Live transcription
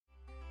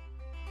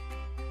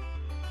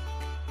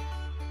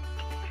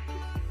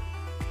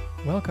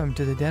Welcome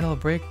to the Dental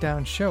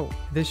Breakdown Show.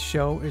 This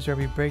show is where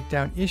we break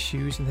down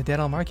issues in the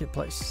dental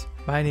marketplace.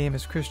 My name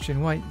is Christian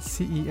White,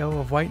 CEO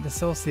of White &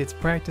 Associates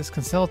Practice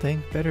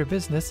Consulting, Better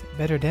Business,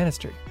 Better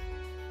Dentistry.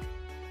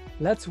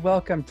 Let's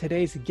welcome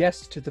today's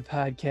guest to the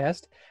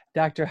podcast,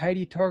 Dr.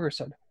 Heidi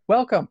Torgerson.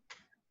 Welcome.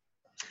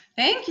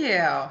 Thank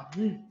you.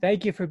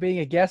 Thank you for being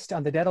a guest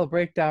on the Dental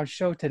Breakdown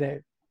Show today.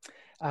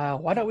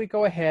 Why don't we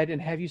go ahead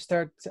and have you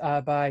start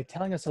by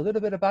telling us a little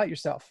bit about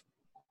yourself?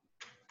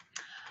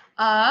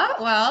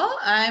 Well,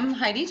 I'm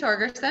Heidi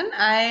Torgerson.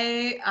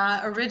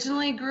 I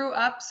originally grew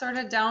up sort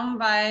of down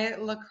by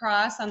La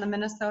Crosse on the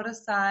Minnesota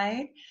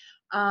side.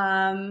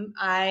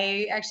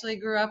 I actually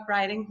grew up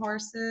riding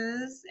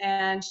horses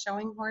and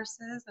showing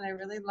horses, and I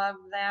really loved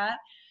that.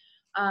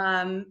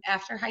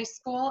 After high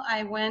school,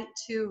 I went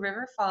to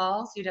River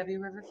Falls,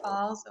 UW River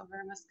Falls over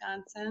in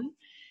Wisconsin.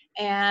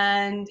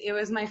 And it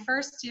was my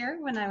first year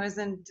when I was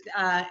in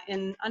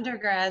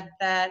undergrad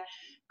that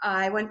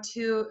I went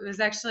to, it was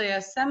actually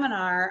a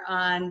seminar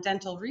on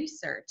dental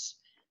research,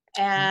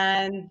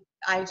 and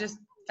I just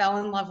fell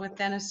in love with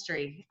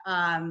dentistry.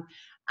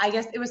 I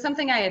guess it was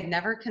something I had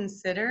never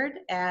considered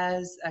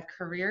as a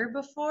career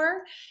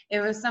before. It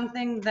was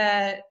something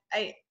that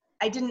I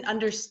didn't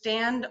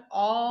understand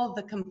all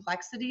the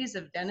complexities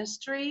of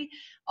dentistry,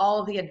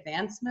 all the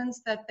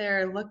advancements that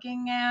they're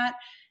looking at,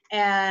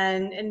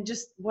 and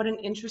just what an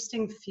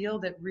interesting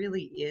field it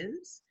really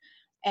is.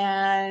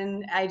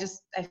 And I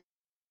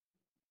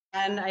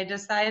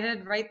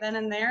decided right then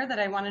and there that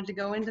I wanted to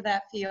go into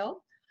that field.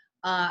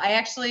 I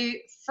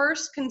actually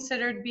first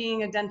considered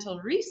being a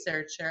dental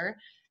researcher,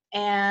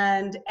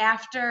 and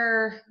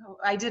after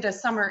I did a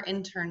summer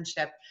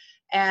internship.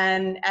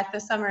 And at the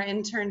summer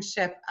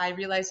internship, I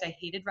realized I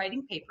hated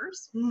writing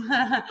papers.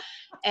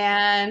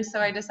 And so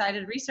I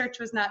decided research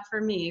was not for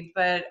me,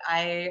 but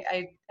I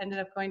ended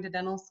up going to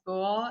dental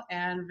school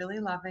and really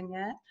loving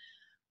it.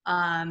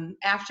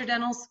 After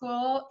dental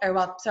school,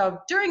 so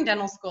during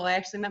dental school, I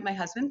actually met my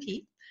husband,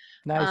 Pete.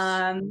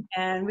 Nice.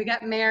 And we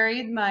got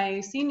married my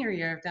senior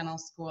year of dental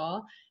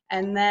school.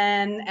 And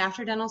then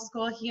after dental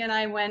school, he and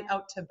I went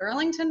out to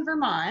Burlington,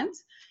 Vermont,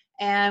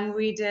 and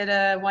we did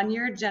a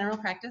 1-year general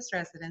practice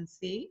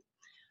residency.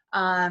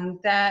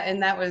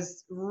 That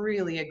was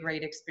really a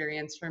great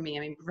experience for me.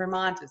 I mean,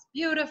 Vermont is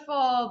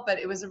beautiful, but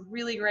it was a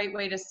really great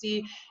way to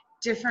see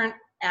different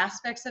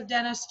aspects of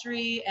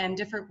dentistry and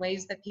different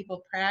ways that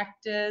people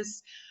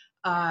practice,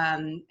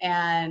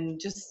 and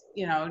just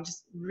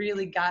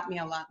really got me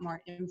a lot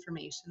more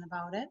information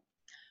about it.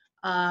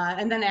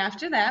 And then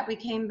after that, we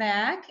came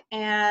back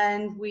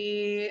and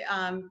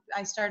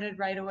I started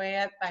right away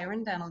at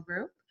Byron Dental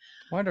Group.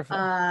 Wonderful.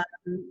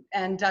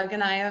 And Doug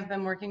and I have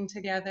been working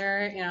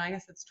together, I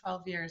guess it's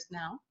 12 years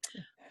now.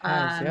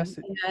 Yes.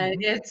 And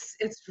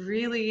it's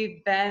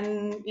really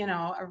been,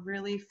 a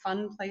really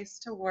fun place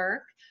to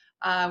work.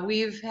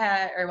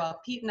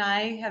 Pete and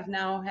I have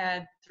now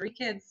had 3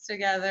 kids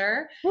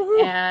together.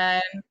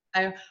 Woohoo!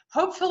 And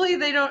hopefully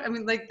they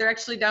don't, they're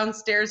actually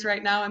downstairs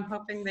right now. I'm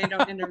hoping they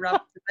don't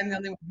interrupt because I'm the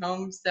only one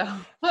home. So,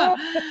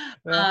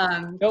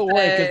 don't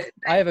worry, because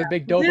I have a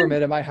big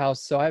Doberman in my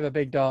house, so I have a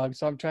big dog,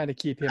 so I'm trying to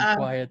keep him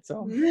quiet.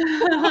 So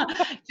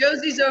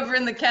Josie's over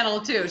in the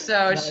kennel too,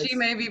 so nice. She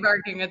may be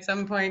barking at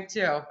some point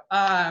too.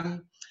 And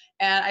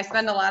I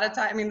spend a lot of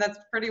time. That's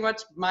pretty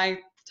much my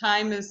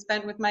time is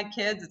spent with my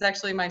kids. It's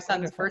actually my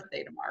son's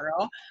birthday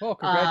tomorrow. Well,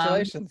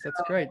 congratulations.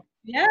 That's great.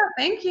 Yeah,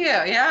 thank you.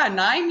 Yeah,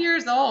 9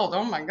 years old.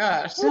 Oh my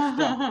gosh.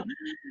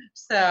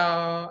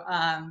 So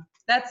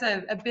that's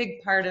a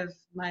big part of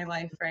my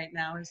life right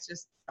now is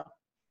just,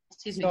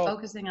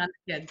 focusing on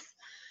the kids.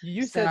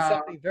 You said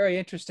something very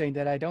interesting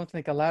that I don't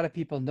think a lot of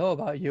people know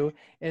about you,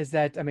 is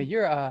that,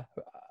 you're a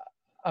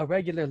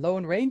regular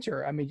Lone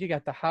Ranger. You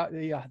got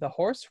the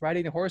horse,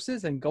 riding the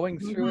horses and going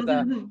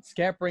through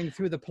scampering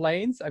through the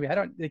plains. I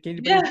don't think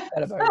anybody knows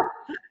that about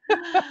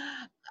you.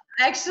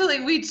 Actually,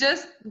 we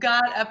just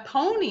got a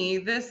pony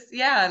I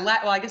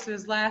guess it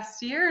was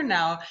last year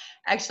now,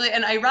 actually.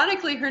 And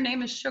ironically, her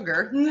name is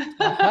Sugar.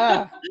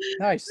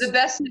 Nice. The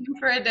best name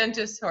for a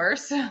dentist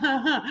horse.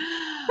 But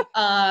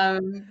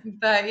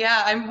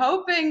yeah, I'm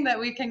hoping that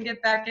we can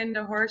get back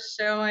into horse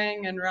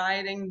showing and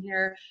riding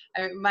here.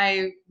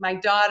 My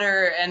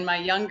daughter and my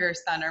younger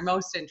son are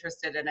most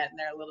interested in it, and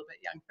they're a little bit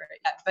young for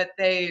it yet, but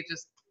they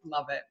just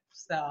love it.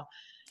 So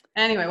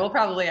anyway, we'll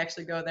probably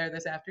actually go there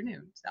this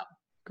afternoon. So.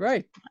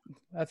 Great.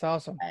 That's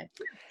awesome.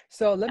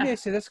 So let me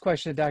ask you this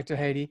question, Dr.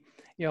 Heidi.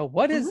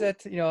 What is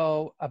it,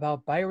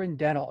 about Byron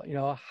Dental?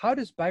 How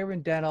does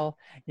Byron Dental,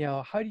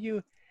 how do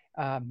you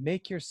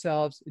make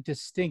yourselves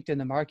distinct in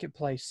the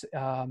marketplace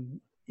in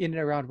and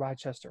around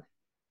Rochester?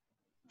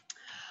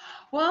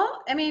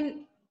 Well,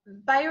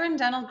 Byron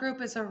Dental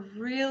Group is a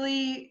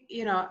really,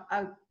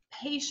 a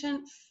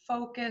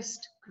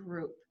patient-focused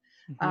group.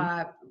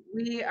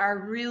 We are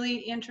really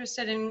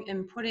interested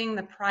in putting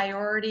the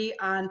priority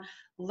on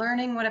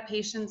learning what a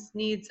patient's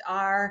needs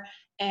are,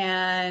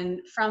 and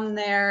from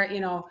there,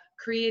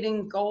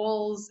 creating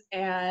goals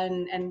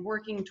and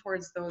working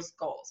towards those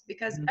goals,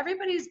 because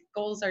everybody's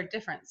goals are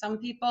different. Some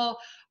people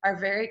are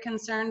very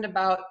concerned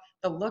about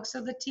the looks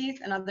of the teeth,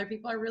 and other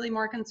people are really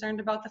more concerned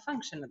about the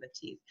function of the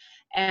teeth.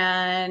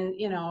 And,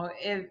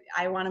 if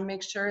I want to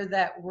make sure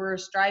that we're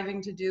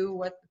striving to do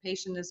what the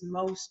patient is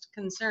most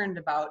concerned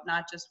about,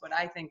 not just what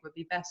I think would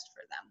be best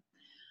for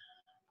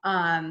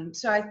them.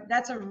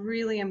 That's a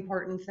really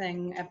important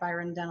thing at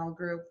Byron Dental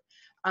Group.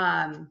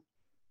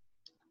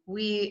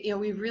 We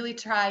really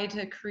try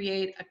to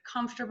create a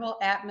comfortable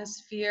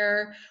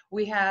atmosphere.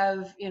 We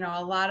have,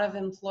 a lot of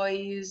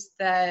employees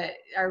that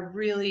are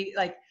really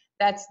like,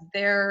 that's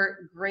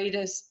their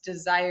greatest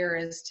desire,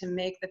 is to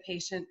make the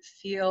patient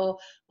feel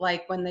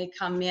like when they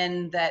come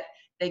in that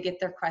they get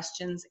their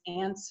questions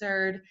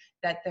answered,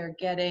 that they're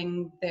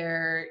getting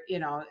their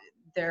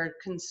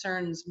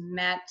concerns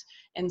met,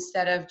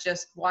 instead of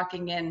just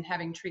walking in,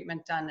 having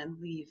treatment done, and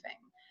leaving.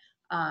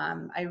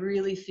 I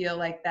really feel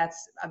like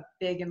that's a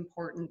big,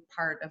 important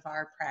part of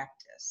our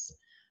practice.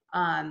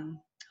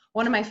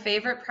 One of my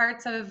favorite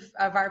parts of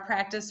our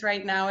practice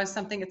right now is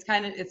something,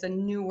 it's a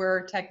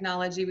newer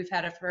technology. We've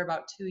had it for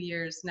about 2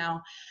 years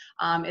now.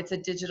 It's a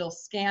digital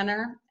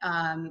scanner.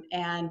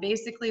 And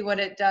basically what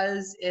it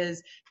does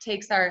is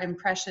takes our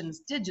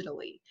impressions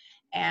digitally.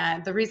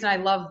 And the reason I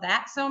love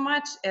that so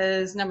much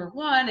is, number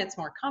one, it's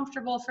more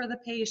comfortable for the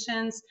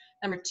patients.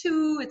 Number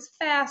two, it's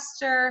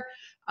faster.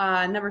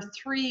 Number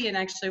three, and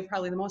actually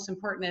probably the most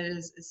important,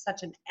 is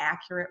such an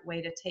accurate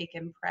way to take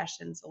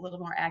impressions, a little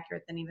more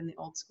accurate than even the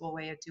old school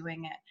way of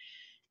doing it.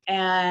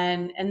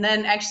 And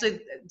then actually,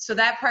 so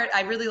that part,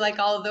 I really like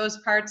all of those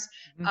parts.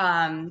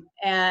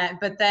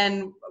 But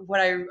then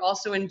what I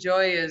also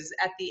enjoy is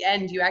at the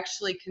end, you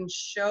actually can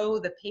show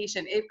the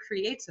patient, it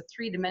creates a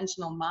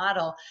 3-dimensional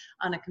model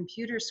on a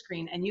computer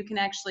screen, and you can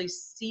actually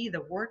see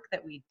the work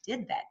that we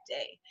did that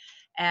day.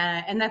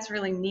 And that's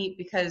really neat,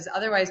 because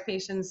otherwise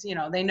patients,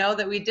 they know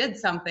that we did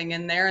something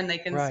in there, and they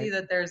can see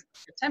that there's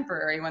a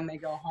temporary when they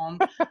go home.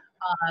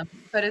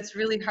 But it's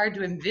really hard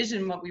to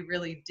envision what we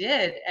really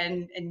did,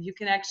 and you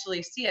can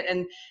actually see it.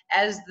 And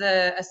as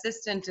the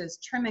assistant is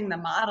trimming the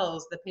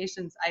models, the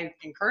patients, I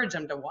encourage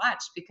them to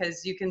watch,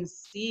 because you can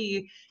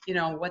see,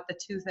 what the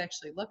tooth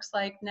actually looks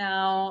like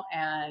now.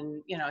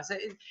 And, so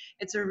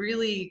it's a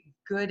really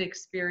good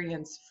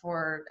experience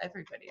for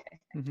everybody, I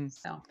think.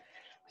 So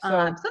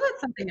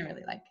that's something I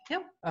really like.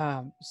 Yep.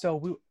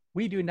 So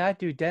we do not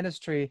do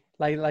dentistry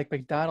like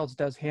McDonald's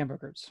does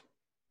hamburgers.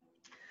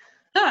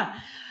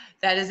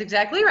 That is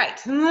exactly right.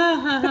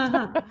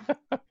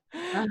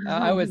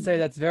 I would say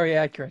that's very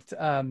accurate.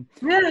 Having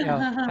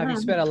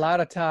spent a lot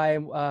of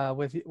time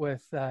with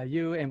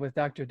you and with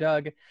Dr.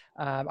 Doug,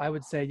 I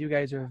would say you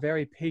guys are a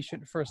very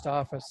patient-first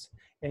office,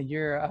 and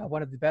you're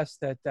one of the best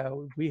that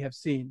we have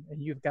seen,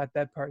 and you've got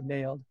that part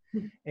nailed.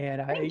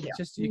 And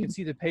you can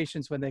see the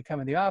patients when they come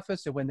in the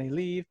office and when they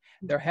leave,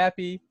 they're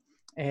happy,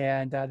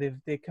 and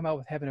they come out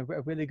with having a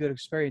really good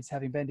experience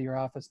having been to your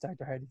office,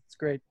 Dr. Heidi. It's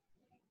great.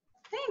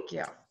 Thank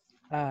you.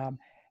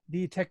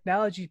 The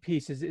technology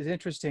piece is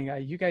interesting.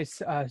 You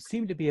guys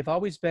seem to have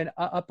always been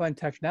up on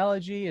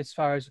technology as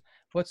far as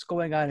what's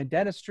going on in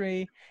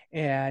dentistry,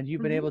 and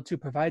you've been able to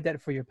provide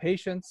that for your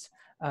patients.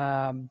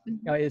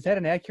 Is that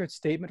an accurate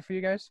statement for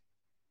you guys?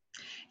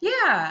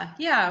 Yeah.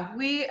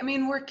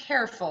 We're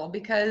careful,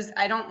 because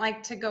I don't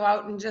like to go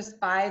out and just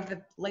buy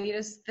the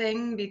latest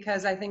thing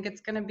because I think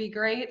it's going to be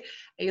great.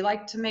 I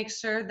like to make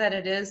sure that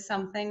it is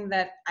something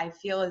that I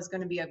feel is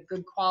going to be of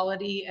good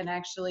quality and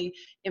actually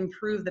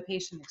improve the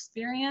patient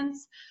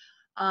experience.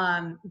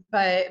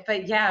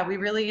 But yeah, we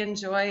really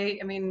enjoy,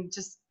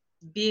 just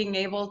being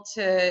able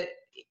to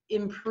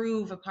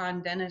improve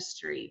upon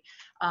dentistry.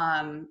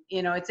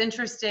 It's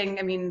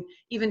interesting.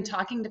 Even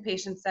talking to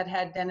patients that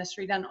had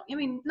dentistry done,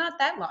 not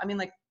that long.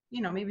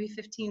 Maybe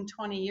 15,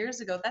 20 years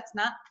ago, that's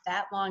not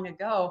that long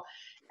ago.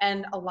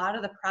 And a lot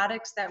of the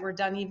products that were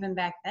done even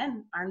back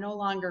then are no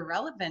longer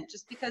relevant,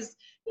 just because,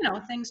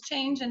 things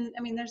change. And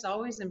there's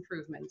always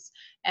improvements,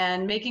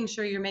 and making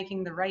sure you're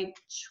making the right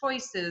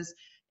choices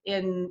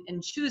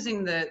in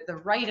choosing the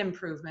right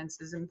improvements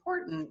is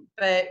important.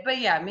 But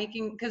yeah,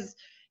 because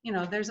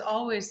there's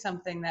always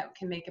something that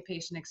can make a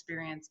patient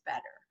experience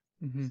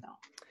better. So.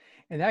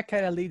 And that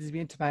kind of leads me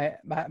into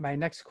my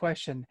next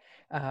question.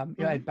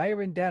 At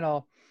Byron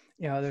Dental,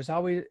 there's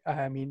always,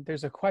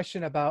 there's a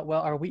question about,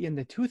 well, are we in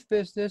the tooth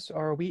business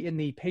or are we in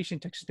the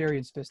patient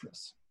experience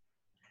business?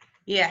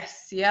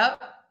 Yes.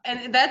 Yep.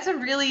 And that's a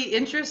really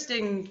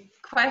interesting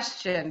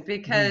question,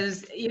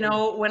 because,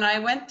 when I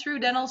went through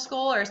dental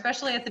school, or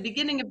especially at the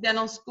beginning of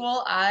dental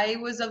school, I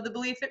was of the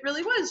belief it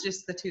really was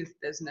just the tooth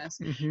business.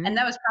 And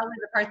that was probably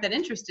the part that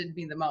interested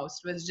me the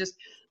most, was just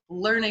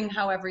learning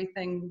how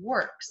everything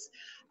works.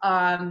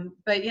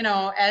 But,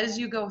 as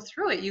you go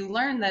through it, you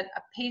learn that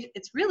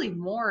it's really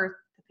more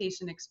the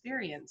patient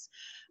experience,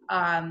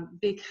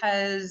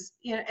 because,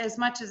 as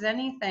much as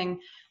anything,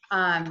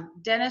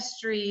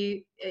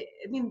 dentistry,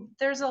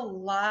 there's a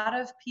lot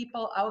of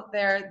people out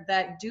there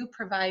that do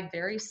provide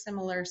very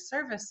similar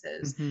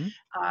services.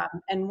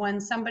 And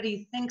when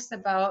somebody thinks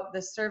about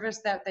the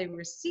service that they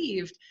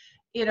received,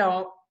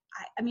 a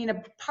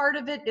part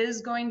of it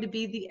is going to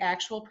be the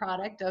actual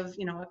product of,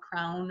 a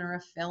crown or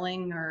a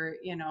filling, or,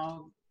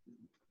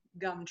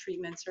 gum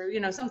treatments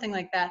or, something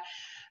like that.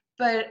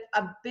 But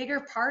a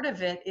bigger part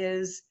of it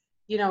is,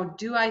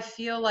 do I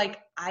feel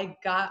like I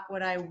got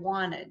what I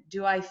wanted?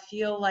 Do I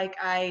feel like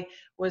I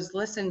was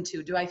listened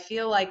to? Do I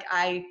feel like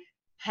I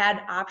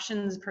had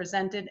options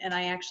presented and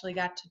I actually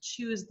got to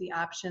choose the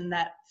option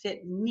that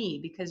fit me?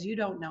 Because you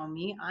don't know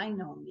me, I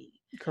know me.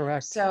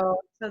 Correct. So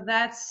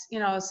that's,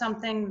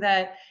 something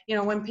that,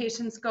 when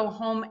patients go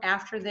home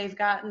after they've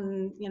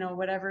gotten,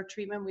 whatever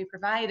treatment we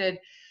provided,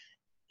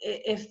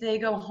 if they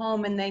go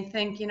home and they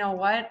think,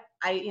 what,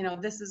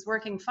 this is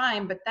working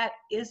fine, but that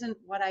isn't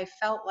what I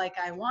felt like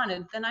I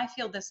wanted, then I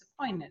feel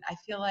disappointed. I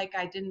feel like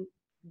I didn't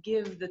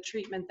give the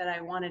treatment that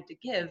I wanted to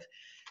give,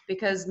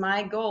 because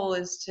my goal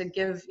is to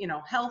give,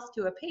 health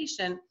to a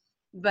patient,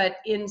 but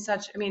in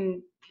such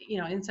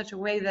a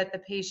way that the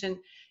patient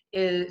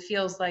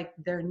feels like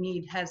their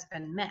need has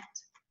been met.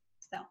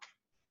 So.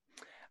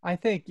 I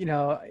think,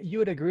 you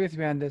would agree with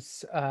me on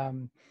this,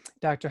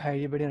 Dr.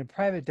 Heidi, but in a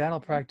private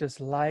dental practice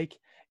like,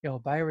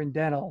 Byron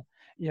Dental,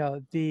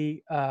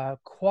 the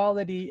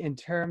quality in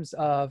terms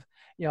of,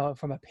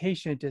 from a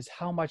patient is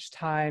how much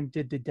time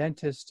did the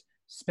dentist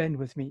spend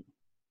with me?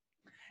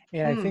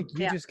 And I think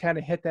you Yeah. just kind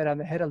of hit that on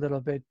the head a little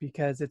bit,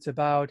 because it's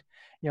about,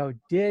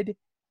 did,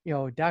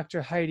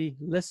 Dr. Heidi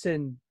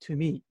listen to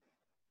me?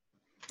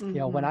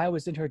 When I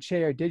was in her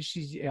chair, did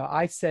she,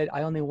 I said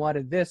I only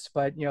wanted this,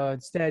 but,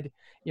 instead,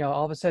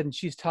 all of a sudden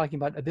she's talking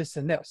about this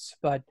and this,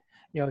 but,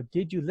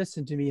 did you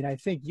listen to me? And I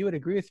think you would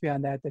agree with me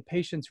on that, that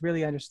patients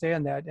really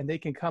understand that, and they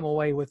can come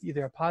away with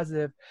either a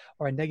positive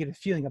or a negative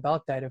feeling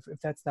about that if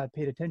that's not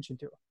paid attention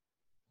to.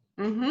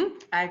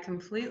 I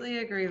completely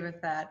agree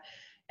with that.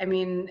 I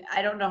mean,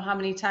 I don't know how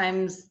many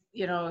times,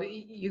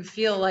 you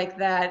feel like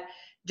that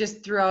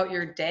just throughout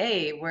your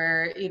day,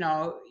 where,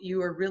 you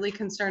were really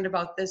concerned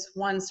about this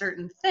one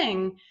certain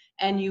thing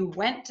and you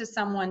went to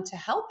someone to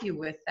help you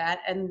with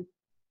that, and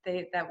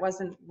that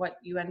wasn't what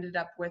you ended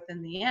up with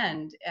in the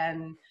end.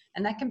 And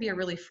that can be a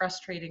really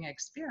frustrating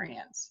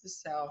experience.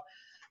 So,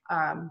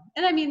 and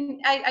I mean,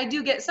 I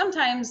do get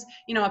sometimes,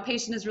 a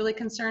patient is really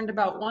concerned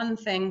about one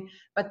thing,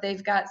 but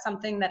they've got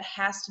something that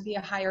has to be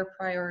a higher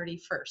priority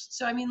first.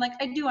 So, I mean, like,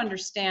 I do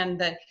understand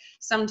that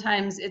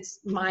sometimes it's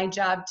my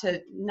job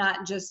to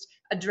not just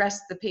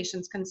address the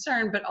patient's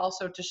concern, but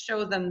also to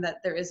show them that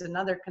there is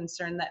another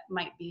concern that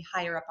might be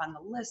higher up on the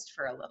list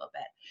for a little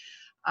bit.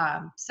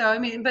 So, I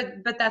mean,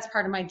 but that's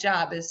part of my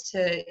job, is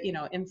to,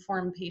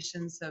 inform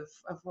patients of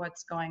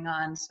what's going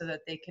on so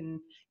that they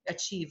can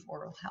achieve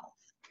oral health.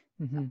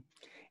 Mm-hmm.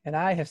 And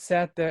I have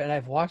sat there and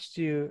I've watched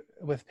you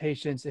with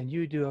patients, and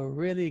you do a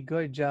really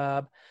good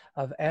job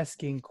of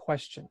asking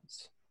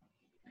questions.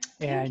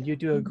 And you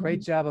do a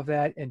great job of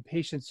that, and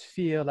patients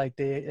feel like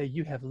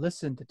you have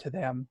listened to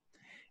them,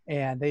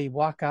 and they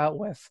walk out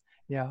with,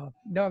 they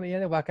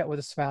walk out with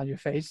a smile on your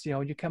face,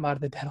 when you come out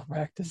of the dental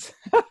practice.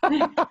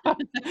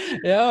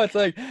 It's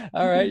like,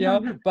 all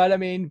right, but I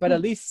mean, but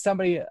at least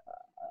somebody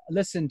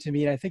listened to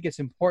me, and I think it's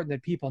important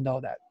that people know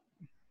that.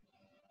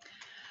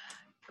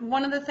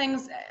 One of the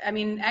things, I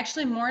mean,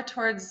 actually more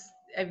towards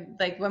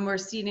like when we're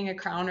seating a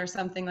crown or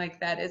something like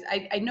that, is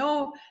I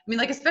know, I mean,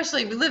 like,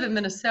 especially we live in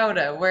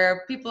Minnesota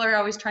where people are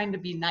always trying to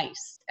be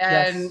nice.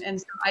 Yes. And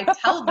so I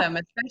tell them,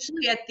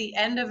 especially at the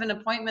end of an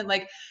appointment,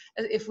 like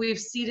if we've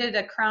seated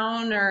a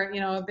crown or,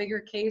 a bigger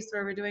case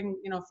where we're doing,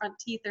 front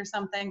teeth or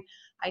something,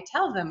 I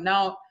tell them,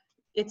 now,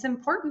 it's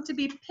important to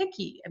be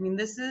picky. I mean,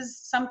 this is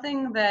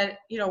something that,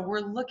 we're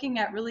looking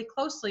at really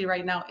closely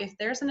right now. If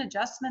there's an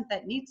adjustment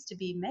that needs to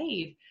be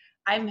made,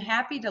 I'm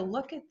happy to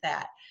look at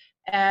that.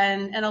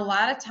 And a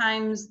lot of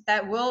times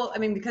that will, I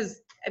mean,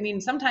 because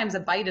sometimes a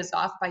bite is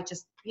off by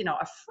just,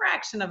 a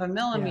fraction of a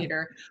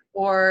millimeter,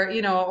 or,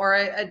 or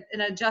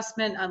an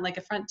adjustment on like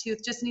a front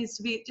tooth just needs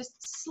to be just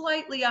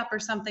slightly up or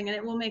something, and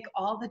it will make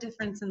all the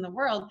difference in the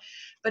world.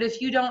 But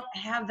if you don't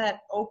have that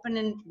open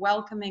and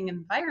welcoming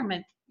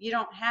environment, you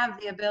don't have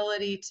the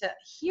ability to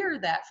hear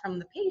that from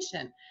the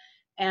patient.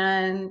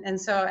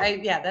 And so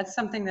that's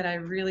something that I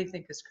really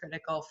think is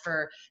critical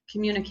for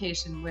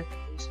communication with the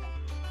patient.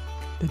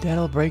 The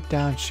Dental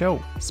Breakdown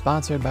Show,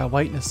 sponsored by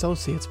White &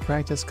 Associates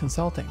Practice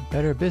Consulting.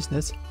 Better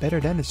business, better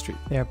dentistry.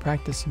 They are a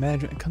practice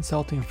management and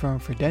consulting firm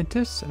for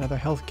dentists and other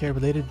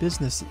healthcare-related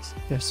businesses.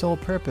 Their sole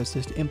purpose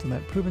is to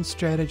implement proven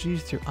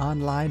strategies through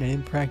online and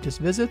in-practice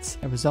visits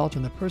that result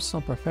in the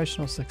personal and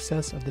professional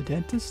success of the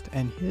dentist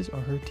and his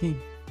or her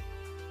team.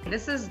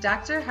 This is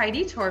Dr.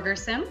 Heidi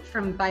Torgerson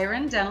from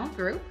Byron Dental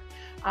Group.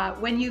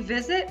 When you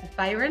visit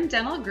Byron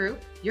Dental Group,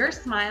 your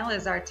smile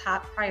is our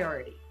top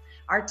priority.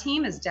 Our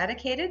team is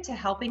dedicated to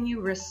helping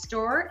you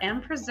restore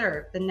and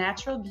preserve the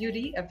natural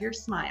beauty of your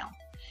smile.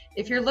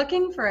 If you're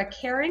looking for a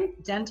caring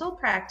dental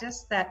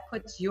practice that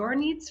puts your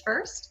needs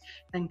first,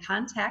 then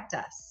contact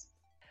us.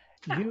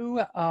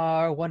 You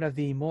are one of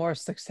the more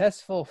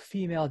successful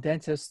female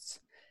dentists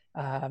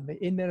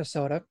in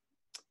Minnesota.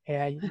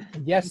 And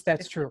yes,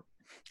 that's true.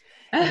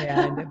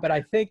 But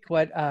I think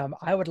what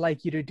I would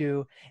like you to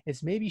do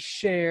is maybe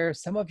share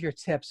some of your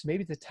tips,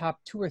 maybe the top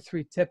 2 or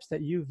 3 tips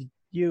that you've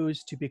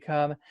use to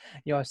become,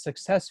 a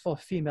successful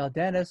female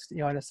dentist,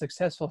 and a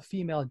successful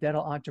female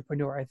dental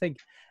entrepreneur? I think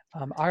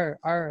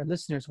our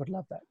listeners would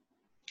love that.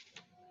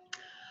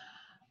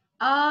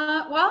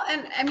 Well,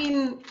 and I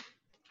mean,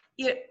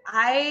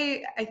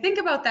 I think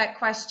about that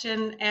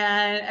question,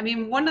 and I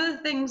mean, one of the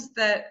things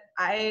that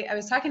I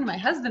was talking to my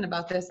husband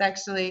about this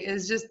actually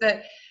is just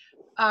that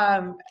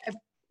um,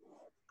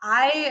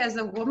 I, as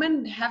a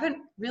woman, haven't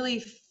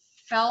really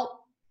felt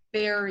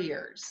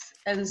barriers.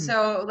 And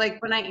so,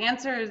 like, when I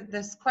answer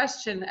this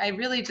question, I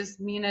really just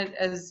mean it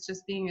as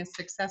just being a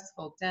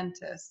successful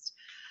dentist.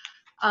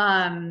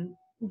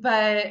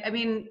 But I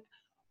mean,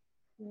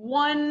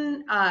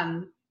 one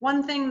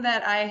thing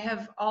that I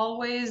have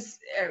always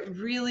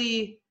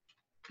really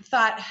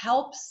thought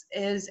helps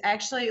is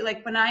actually,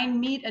 like, when I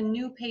meet a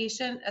new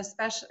patient,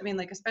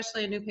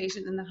 especially a new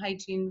patient in the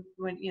hygiene,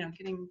 when,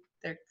 getting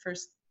their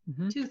first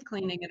tooth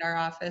cleaning at our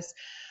office.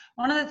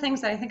 One of the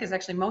things that I think is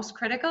actually most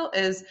critical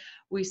is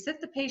we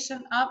sit the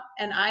patient up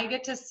and I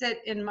get to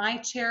sit in my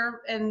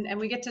chair and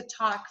we get to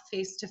talk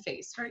face to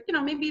face for,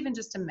 maybe even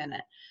just a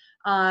minute.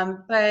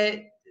 But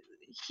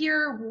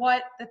hear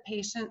what the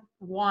patient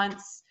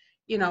wants,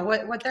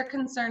 what they're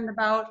concerned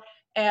about,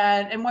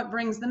 and what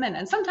brings them in.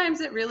 And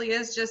sometimes it really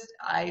is just,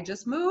 I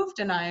just moved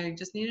and I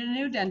just needed a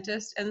new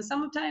dentist. And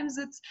sometimes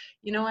it's,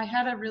 I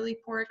had a really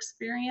poor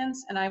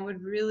experience and I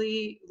would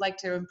really like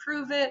to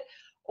improve it,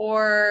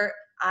 or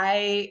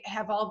I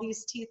have all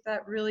these teeth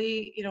that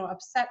really,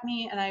 upset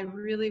me and I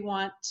really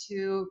want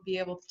to be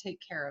able to take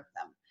care of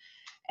them.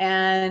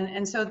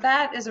 And so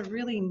that is a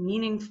really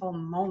meaningful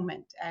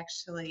moment,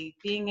 actually,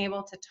 being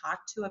able to talk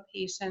to a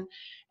patient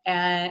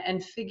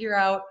and figure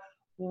out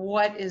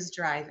what is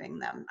driving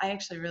them. I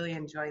actually really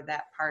enjoyed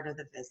that part of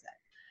the visit.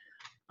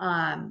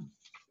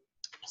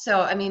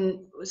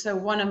 So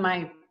one of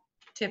my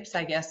tips,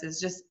 I guess, is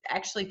just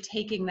actually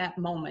taking that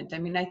moment. I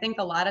mean, I think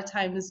a lot of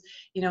times,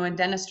 in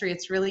dentistry,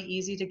 it's really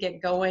easy to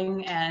get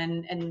going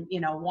and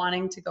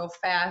wanting to go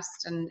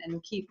fast and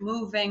keep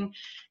moving,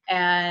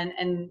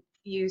 and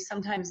you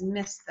sometimes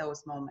miss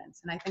those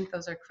moments. And I think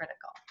those are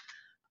critical.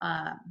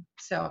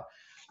 So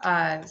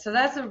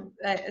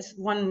that's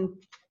one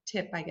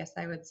tip, I guess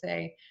I would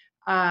say.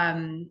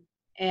 Another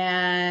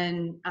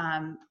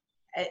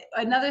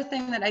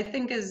thing that I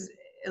think is,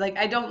 like,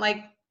 I don't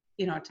like,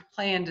 to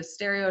play into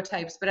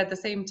stereotypes, but at the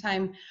same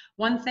time,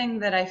 one thing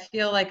that I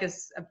feel like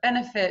is a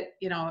benefit,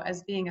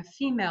 as being a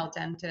female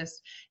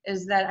dentist,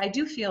 is that I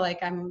do feel like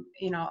I'm,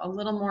 a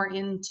little more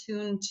in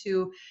tune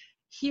to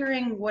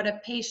hearing what a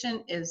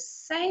patient is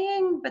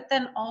saying, but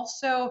then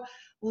also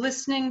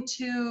listening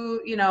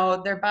to,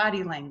 their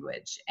body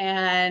language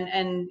and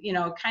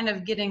kind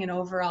of getting an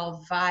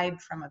overall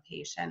vibe from a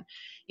patient.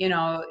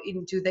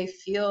 Do they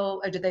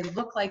feel, or do they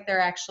look like they're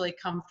actually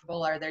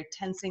comfortable? Are they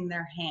tensing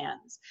their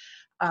hands?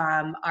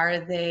 Are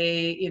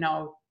they,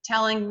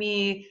 telling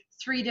me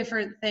three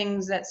different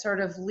things that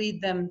sort of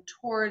lead them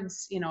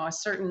towards, a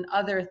certain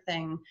other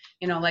thing?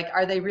 Like,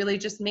 are they really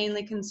just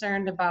mainly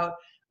concerned about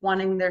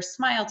wanting their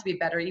smile to be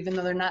better, even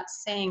though they're not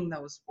saying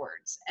those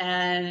words?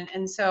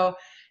 And so,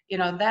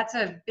 that's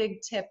a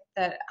big tip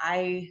that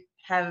I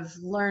have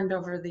learned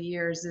over the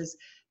years, is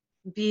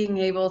being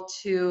able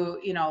to,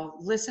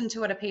 listen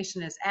to what a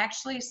patient is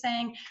actually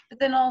saying, but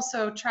then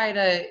also try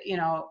to,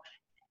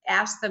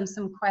 ask them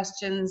some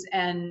questions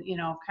and,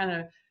 kind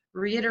of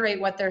reiterate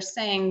what they're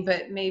saying,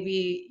 but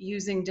maybe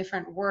using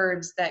different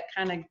words that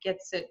kind of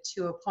gets it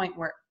to a point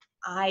where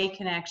I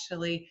can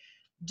actually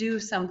do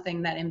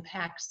something that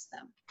impacts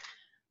them.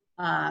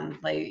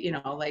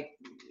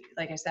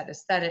 Like I said,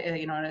 aesthetic,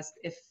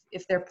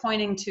 if they're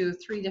pointing to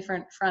three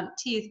different front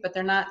teeth, but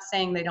they're not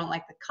saying they don't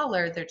like the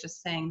color, they're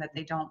just saying that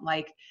they don't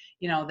like,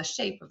 the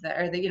shape of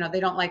or they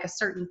don't like a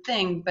certain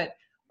thing, but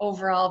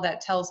overall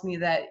that tells me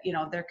that,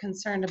 they're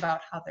concerned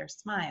about how their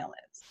smile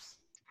is.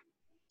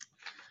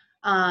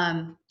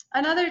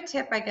 Another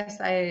tip, I guess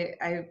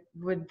I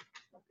would,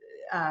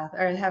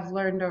 or have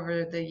learned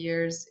over the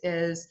years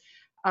is,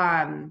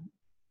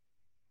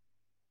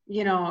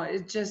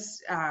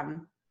 just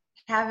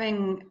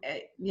having,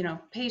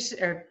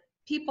 patient or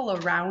people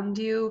around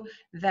you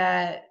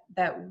that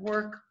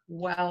work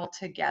well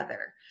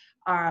together.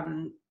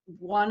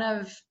 One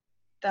of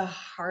the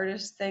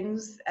hardest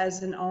things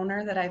as an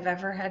owner that I've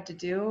ever had to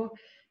do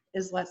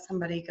is let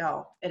somebody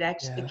go.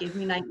 It gave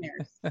me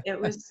nightmares. It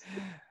was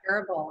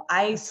terrible.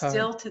 I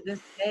still to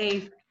this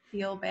day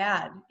feel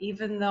bad,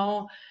 even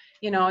though,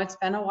 it's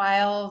been a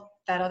while,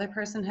 that other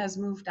person has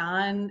moved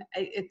on.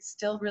 It's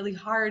still really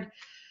hard.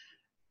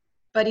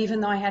 But even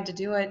though I had to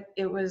do it,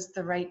 it was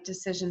the right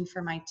decision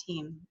for my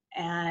team.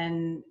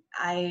 And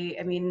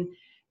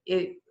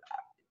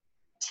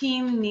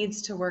team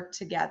needs to work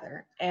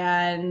together.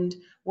 And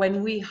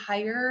when we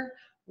hire,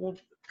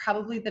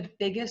 probably the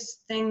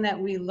biggest thing that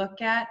we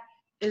look at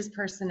is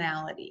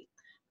personality.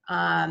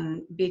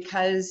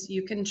 Because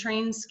you can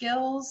train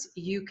skills,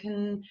 you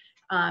can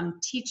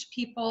teach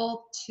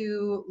people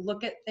to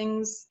look at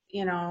things,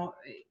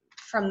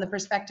 from the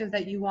perspective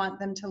that you want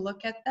them to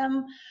look at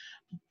them.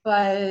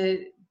 But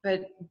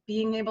but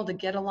being able to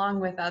get along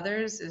with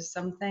others is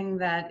something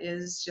that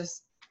is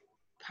just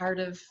part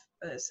of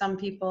some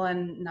people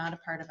and not a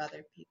part of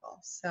other people.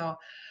 So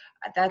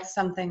that's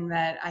something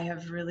that I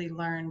have really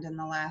learned in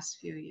the last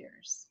few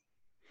years.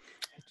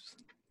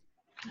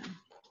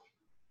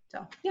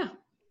 So, yeah.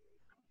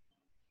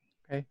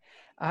 Okay.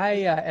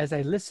 As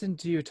I listen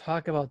to you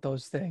talk about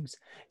those things,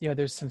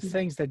 there's some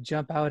things that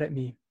jump out at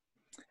me.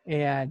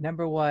 And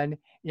number one,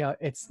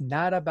 it's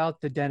not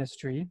about the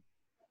dentistry.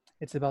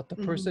 It's about the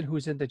person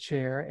who's in the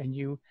chair. And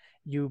you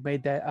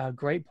made that a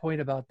great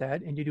point about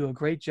that. And you do a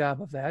great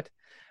job of that,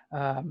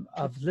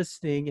 of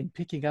listening and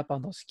picking up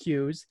on those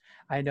cues.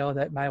 I know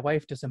that my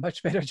wife does a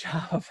much better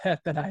job of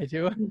that than I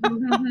do.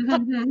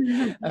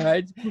 All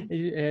right.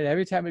 And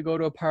every time we go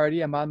to a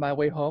party, I'm on my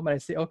way home and I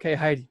say, okay,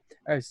 Heidi,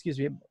 or excuse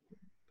me,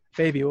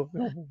 baby,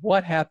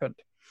 what happened?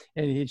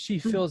 And she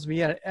fills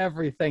me in on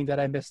everything that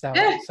I missed out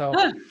on. So,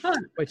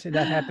 which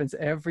that happens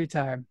every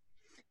time.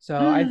 So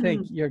I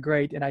think you're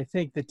great. And I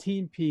think the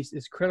team piece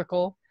is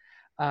critical.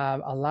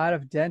 A lot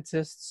of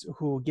dentists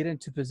who get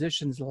into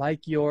positions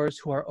like yours,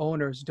 who are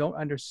owners, don't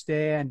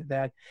understand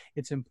that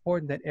it's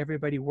important that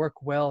everybody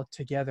work well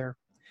together.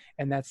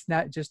 And that's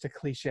not just a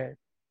cliche.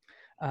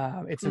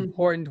 It's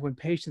important when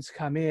patients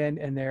come in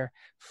and they're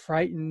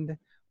frightened,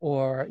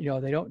 or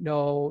they don't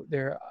know,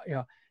 they're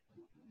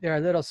a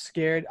little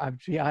scared,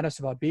 to be honest,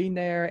 about being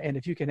there. And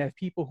if you can have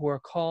people who are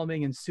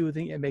calming and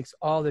soothing, it makes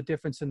all the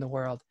difference in the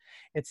world.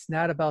 It's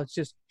not about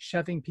just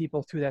shoving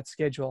people through that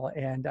schedule.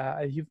 And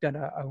you've done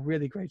a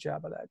really great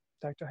job of that,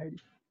 Dr. Heidi.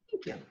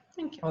 Thank you.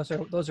 Thank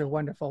you. Those are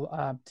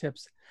wonderful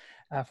tips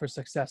for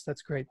success.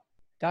 That's great.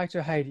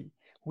 Dr. Heidi,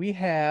 we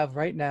have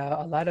right now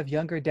a lot of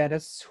younger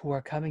dentists who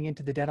are coming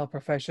into the dental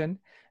profession.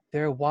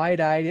 They're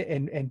wide-eyed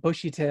and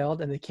bushy-tailed,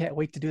 and they can't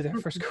wait to do their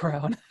first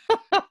crown.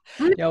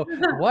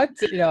 What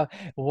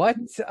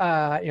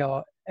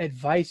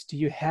advice do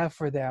you have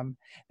for them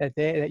that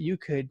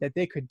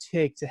they could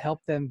take to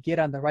help them get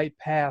on the right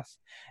path,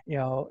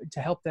 to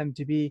help them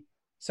to be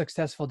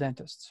successful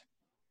dentists?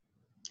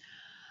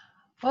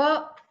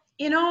 Well,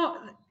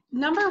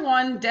 number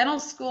one, dental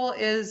school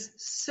is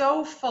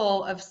so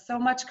full of so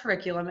much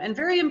curriculum, and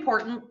very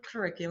important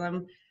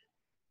curriculum.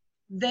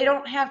 They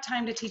don't have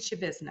time to teach you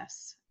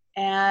business.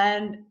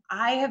 And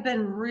I have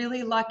been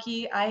really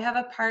lucky. I have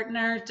a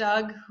partner,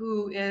 Doug,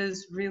 who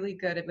is really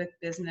good with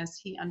business.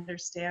 He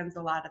understands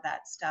a lot of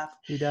that stuff.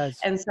 He does.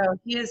 And so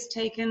he has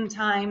taken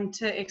time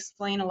to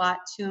explain a lot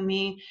to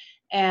me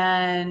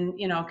and,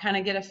 kind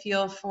of get a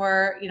feel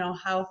for,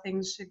 how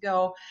things should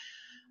go.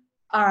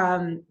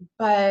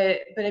 But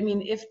I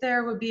mean, if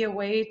there would be a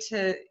way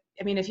to,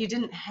 if you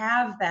didn't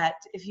have that,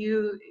 if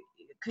you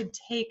could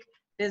take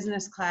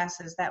business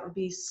classes, that would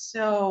be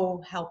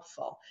so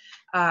helpful.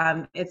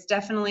 It's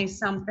definitely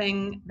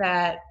something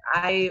that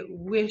I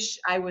wish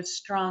I was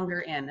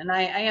stronger in, and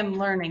I am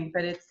learning,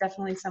 but it's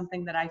definitely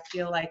something that I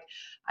feel like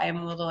I am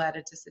a little at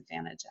a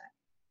disadvantage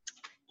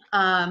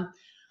at.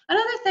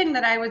 Another thing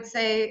that I would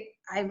say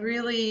I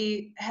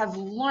really have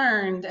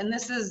learned, and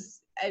this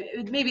is,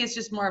 maybe it's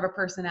just more of a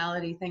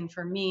personality thing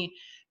for me,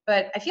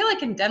 but I feel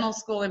like in dental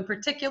school in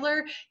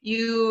particular,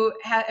 you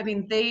have,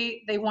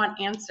 they want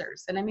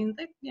answers, and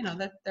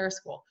that they're a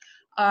school.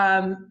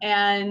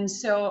 And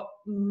so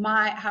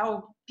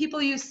how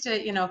people used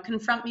to,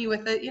 confront me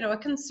with a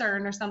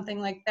concern or something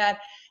like that.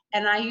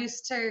 And I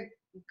used to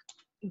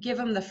give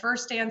them the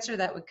first answer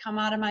that would come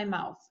out of my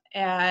mouth.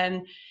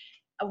 And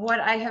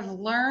what I have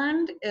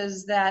learned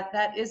is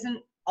that isn't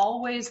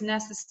always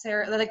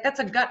necessary. Like, that's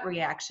a gut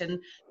reaction,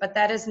 but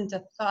that isn't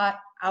a thought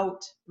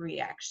out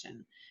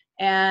reaction.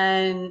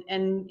 And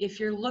if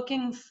you're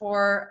looking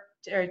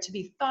to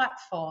be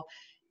thoughtful,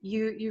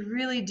 you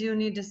really do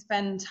need to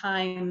spend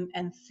time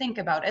and think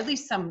about at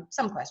least some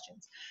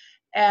questions.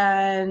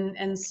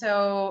 And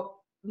so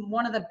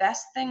one of the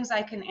best things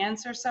I can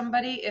answer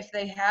somebody if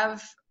they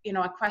have,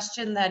 a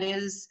question that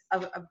is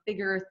a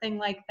bigger thing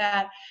like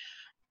that,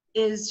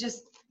 is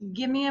just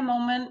give me a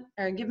moment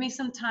or give me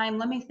some time.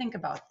 Let me think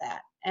about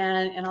that,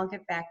 and I'll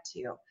get back to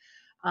you.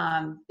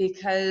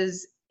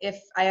 Because if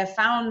I have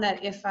found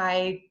that if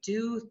I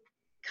do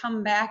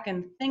come back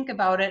and think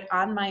about it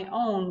on my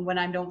own when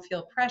I don't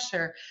feel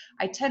pressure,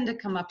 I tend to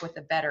come up with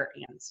a better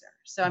answer.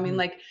 So,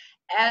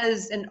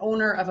 as an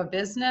owner of a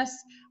business,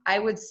 I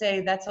would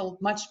say that's a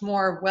much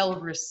more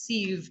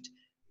well-received,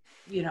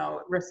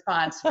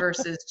 response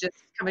versus just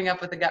coming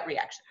up with a gut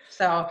reaction.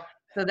 So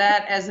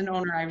that, as an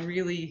owner, I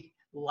really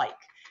like.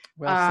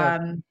 Well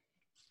said.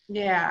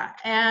 Yeah.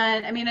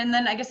 And and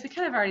then I guess we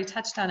kind of already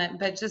touched on it,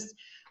 but just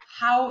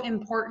how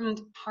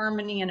important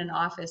harmony in an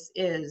office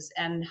is,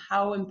 and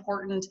how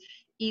important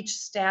each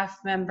staff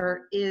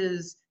member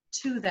is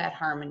to that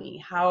harmony,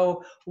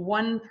 how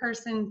one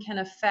person can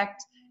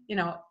affect,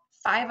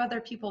 5 other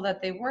people that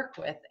they work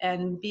with,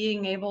 and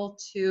being able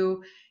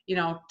to,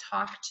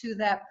 talk to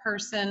that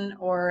person,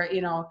 or,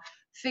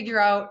 figure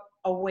out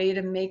a way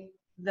to make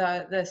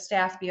the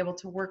staff be able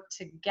to work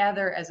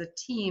together as a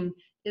team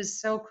is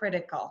so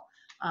critical.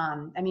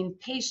 I mean,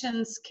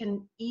 patients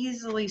can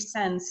easily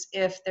sense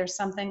if there's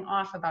something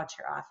off about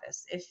your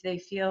office, if they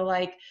feel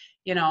like,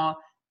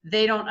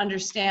 they don't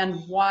understand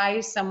why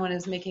someone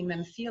is making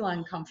them feel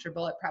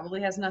uncomfortable. It probably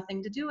has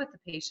nothing to do with the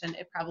patient.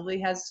 It probably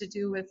has to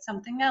do with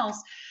something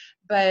else,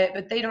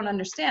 but they don't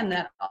understand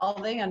that. All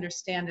they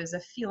understand is a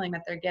feeling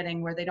that they're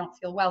getting where they don't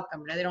feel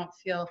welcome, or they don't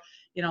feel,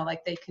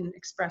 like they can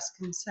express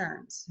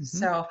concerns.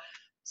 Mm-hmm.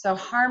 So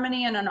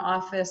harmony in an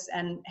office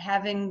and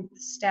having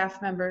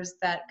staff members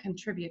that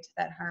contribute to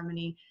that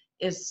harmony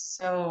is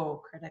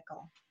so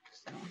critical.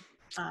 So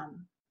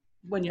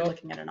when you're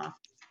looking at an office.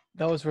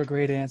 Those were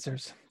great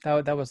answers.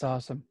 That was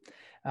awesome.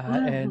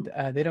 And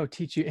they don't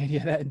teach you any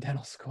of that in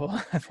dental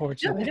school,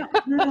 unfortunately.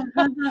 No,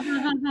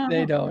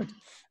 They don't.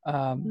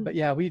 But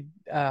yeah,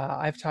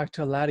 I've talked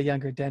to a lot of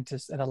younger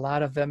dentists, and a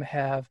lot of them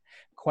have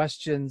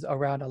questions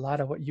around a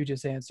lot of what you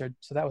just answered.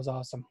 So that was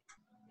awesome.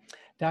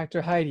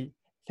 Dr. Heidi,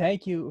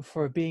 thank you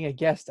for being a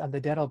guest on the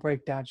Dental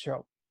Breakdown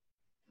Show.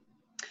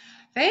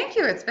 Thank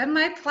you. It's been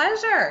my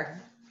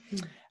pleasure.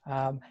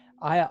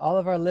 All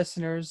of our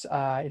listeners,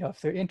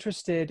 if they're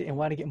interested and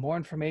want to get more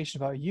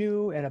information about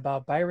you and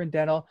about Byron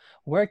Dental,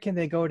 where can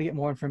they go to get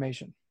more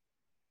information?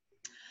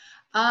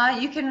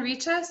 You can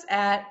reach us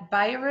at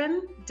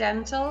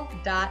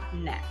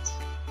byrondental.net.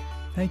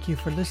 Thank you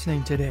for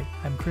listening today.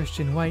 I'm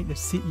Christian White, the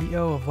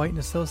CEO of White &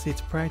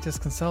 Associates Practice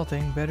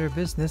Consulting, Better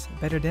Business,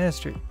 Better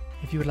Dentistry.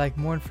 If you would like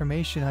more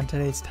information on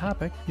today's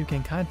topic, you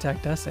can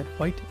contact us at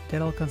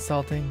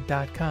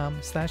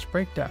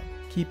whitedentalconsulting.com/breakdown.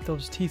 Keep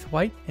those teeth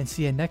white, and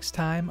see you next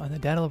time on the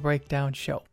Dental Breakdown Show.